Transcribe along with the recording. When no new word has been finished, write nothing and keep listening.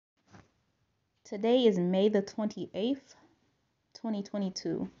Today is May the 28th,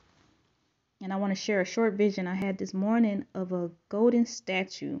 2022, and I want to share a short vision I had this morning of a golden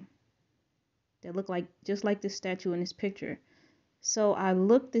statue that looked like just like this statue in this picture. So I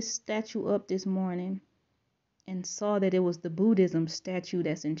looked this statue up this morning and saw that it was the Buddhism statue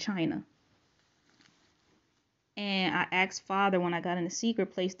that's in China. And I asked Father when I got in the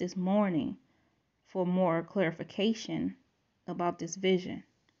secret place this morning for more clarification about this vision.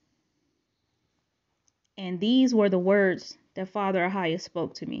 And these were the words that Father Ahaya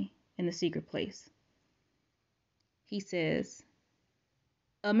spoke to me in the secret place. He says,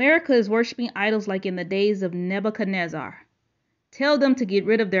 America is worshiping idols like in the days of Nebuchadnezzar. Tell them to get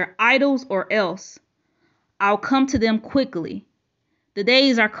rid of their idols or else I'll come to them quickly. The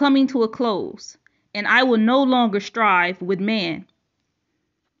days are coming to a close, and I will no longer strive with man.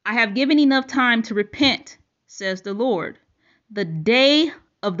 I have given enough time to repent, says the Lord. The day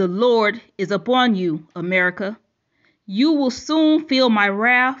of the Lord is upon you, America. You will soon feel my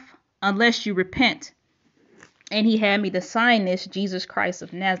wrath unless you repent. And he had me to sign this, Jesus Christ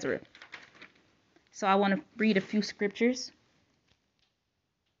of Nazareth. So I want to read a few scriptures.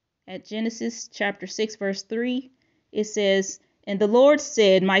 At Genesis chapter 6, verse 3, it says, And the Lord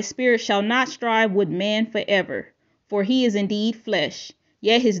said, My spirit shall not strive with man forever, for he is indeed flesh,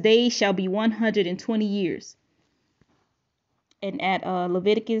 yet his days shall be 120 years. And at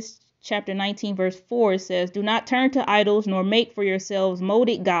Leviticus chapter 19, verse 4, it says, Do not turn to idols, nor make for yourselves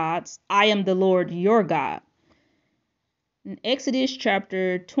molded gods. I am the Lord your God. In Exodus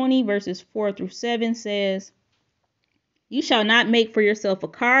chapter 20, verses 4 through 7 says, You shall not make for yourself a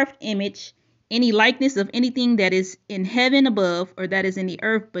carved image, any likeness of anything that is in heaven above, or that is in the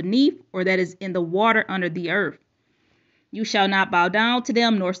earth beneath, or that is in the water under the earth. You shall not bow down to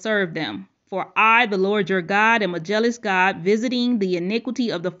them, nor serve them. For I, the Lord your God, am a jealous God, visiting the iniquity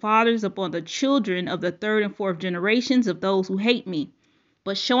of the fathers upon the children of the third and fourth generations of those who hate me,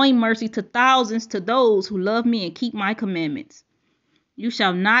 but showing mercy to thousands to those who love me and keep my commandments. You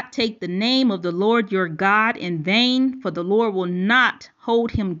shall not take the name of the Lord your God in vain, for the Lord will not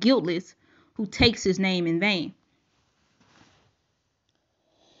hold him guiltless who takes his name in vain.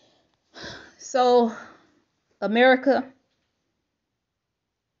 So, America,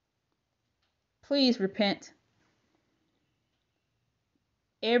 please repent.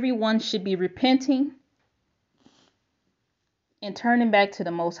 Everyone should be repenting and turning back to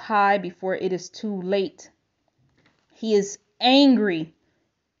the Most High before it is too late. He is angry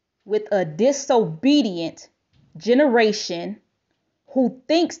with a disobedient generation who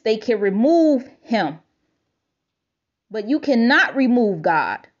thinks they can remove him. But you cannot remove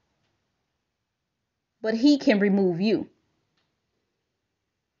God. But he can remove you.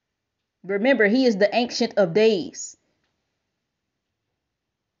 Remember, he is the Ancient of Days.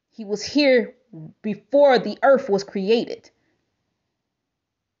 He was here before the earth was created.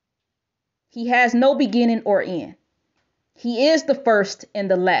 He has no beginning or end. He is the first and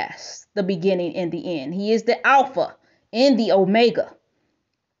the last, the beginning and the end. He is the Alpha and the Omega.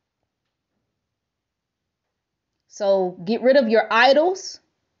 So get rid of your idols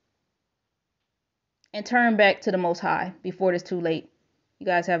and turn back to the Most High before it is too late. You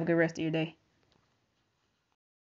guys have a good rest of your day.